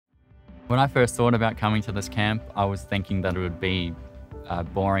When I first thought about coming to this camp, I was thinking that it would be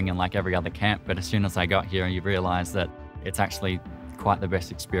boring and like every other camp, but as soon as I got here, you realise that it's actually quite the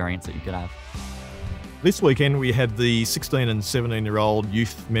best experience that you could have. This weekend we had the 16 and 17-year-old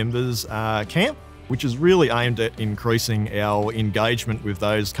youth members camp, which is really aimed at increasing our engagement with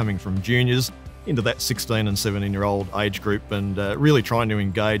those coming from juniors into that 16 and 17-year-old age group, and really trying to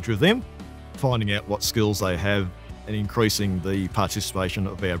engage with them, finding out what skills they have and increasing the participation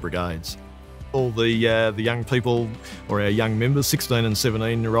of our brigades. All the young people, or our young members, 16 and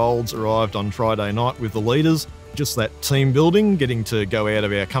 17-year-olds, arrived on Friday night with the leaders. Just that team building, getting to go out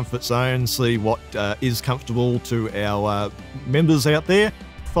of our comfort zone, see what is comfortable to our members out there.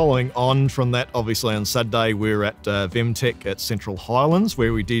 Following on from that, obviously on Saturday we were at VEMTech at Central Highlands,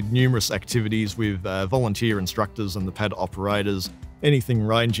 where we did numerous activities with volunteer instructors and the pad operators, anything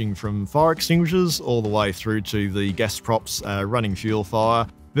ranging from fire extinguishers all the way through to the gas props, running fuel fire,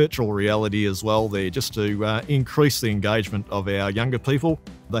 virtual reality as well there, just to increase the engagement of our younger people.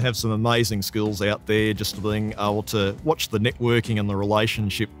 They have some amazing skills out there, just being able to watch the networking and the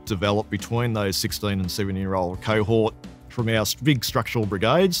relationship develop between those 16 and 17-year-old cohort, from our big structural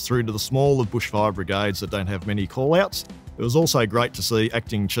brigades through to the smaller bushfire brigades that don't have many call-outs. It was also great to see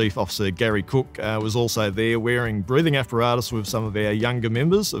Acting Chief Officer Gary Cook was also there wearing breathing apparatus with some of our younger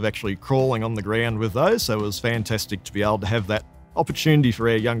members, of actually crawling on the ground with those. So it was fantastic to be able to have that opportunity for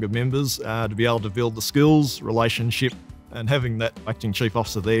our younger members to be able to build the skills, relationship, and having that Acting Chief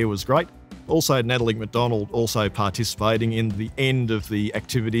Officer there was great. Also, Natalie McDonald also participating in the end of the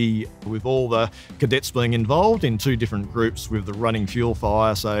activity, with all the cadets being involved in 2 different groups with the running fuel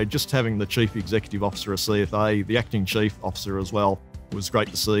fire. So just having the Chief Executive Officer of CFA, the Acting Chief Officer as well, was great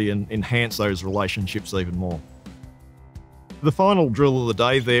to see and enhance those relationships even more. The final drill of the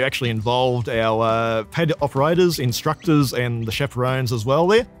day there actually involved our pad operators, instructors and the chaperones as well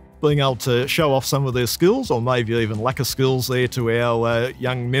there, being able to show off some of their skills, or maybe even lack of skills there, to our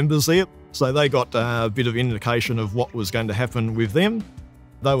young members there. So they got a bit of indication of what was going to happen with them.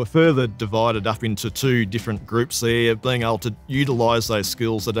 They were further divided up into 2 different groups there, being able to utilise those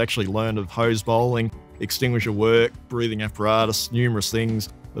skills that actually learned of hose bowling, extinguisher work, breathing apparatus, numerous things,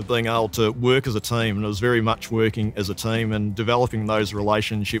 of being able to work as a team. And it was very much working as a team and developing those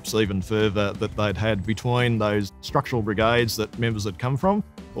relationships even further that they'd had between those structural brigades that members had come from,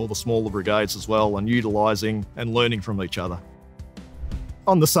 or the smaller brigades as well, and utilising and learning from each other.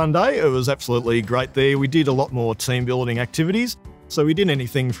 On the Sunday, it was absolutely great there. We did a lot more team building activities. So we did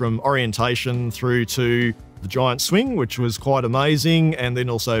anything from orientation through to the giant swing, which was quite amazing, and then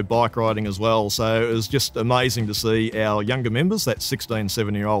also bike riding as well. So it was just amazing to see our younger members, that 16,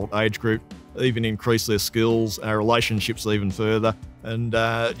 17-year-old age group, even increase their skills, our relationships even further, and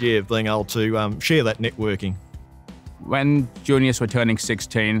being able to share that networking. When juniors were turning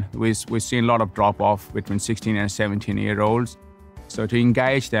 16, we've seen a lot of drop-off between 16 and 17-year-olds. So to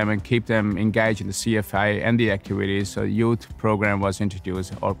engage them and keep them engaged in the CFA and the activities, so youth program was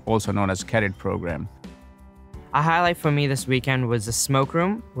introduced, or also known as cadet program. A highlight for me this weekend was the smoke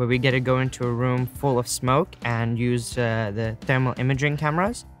room, where we get to go into a room full of smoke and use the thermal imaging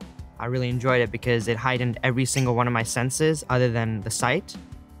cameras. I really enjoyed it because it heightened every single one of my senses other than the sight.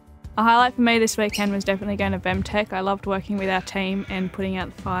 A highlight for me this weekend was definitely going to VEMTech. I loved working with our team and putting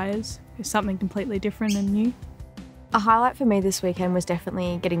out the fires. It's something completely different and new. A highlight for me this weekend was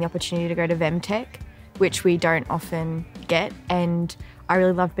definitely getting the opportunity to go to VEMTech, which we don't often get, and I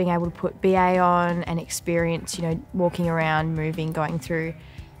really loved being able to put BA on and experience, walking around, moving, going through,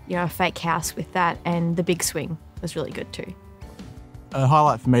 a fake house with that, and the big swing was really good too. A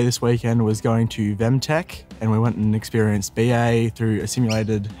highlight for me this weekend was going to VEMTech, and we went and experienced BA through a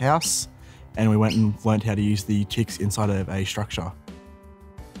simulated house, and we went and learnt how to use the ticks inside of a structure.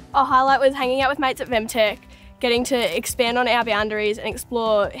 A highlight was hanging out with mates at VEMTech, getting to expand on our boundaries and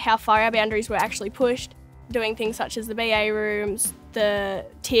explore how far our boundaries were actually pushed, doing things such as the BA rooms, the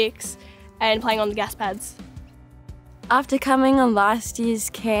ticks, and playing on the gas pads. After coming on last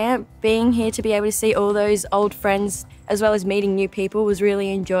year's camp, being here to be able to see all those old friends as well as meeting new people was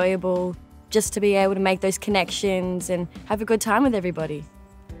really enjoyable, just to be able to make those connections and have a good time with everybody.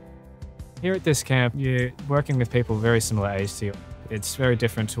 Here at this camp, you're working with people very similar age to you. It's very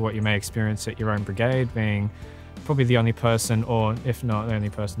different to what you may experience at your own brigade, being probably the only person, or if not the only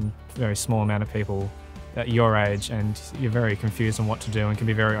person, a very small amount of people at your age, and you're very confused on what to do and can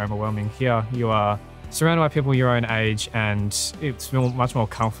be very overwhelming. Here you are surrounded by people your own age, and it's much more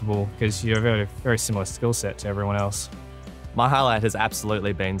comfortable because you're a very, very similar skill set to everyone else. My highlight has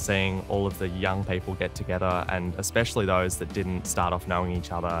absolutely been seeing all of the young people get together, and especially those that didn't start off knowing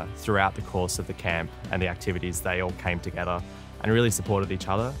each other throughout the course of the camp and the activities. They all came together and really supported each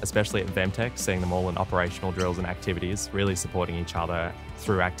other, especially at VEMTech, seeing them all in operational drills and activities, really supporting each other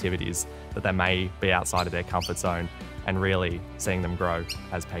through activities that they may be outside of their comfort zone, and really seeing them grow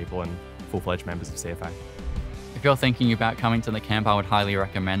as people and full-fledged members of CFA. If you're thinking about coming to the camp, I would highly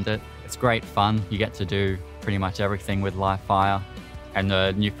recommend it. It's great fun. You get to do pretty much everything with live fire, and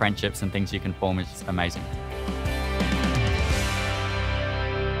the new friendships and things you can form is amazing.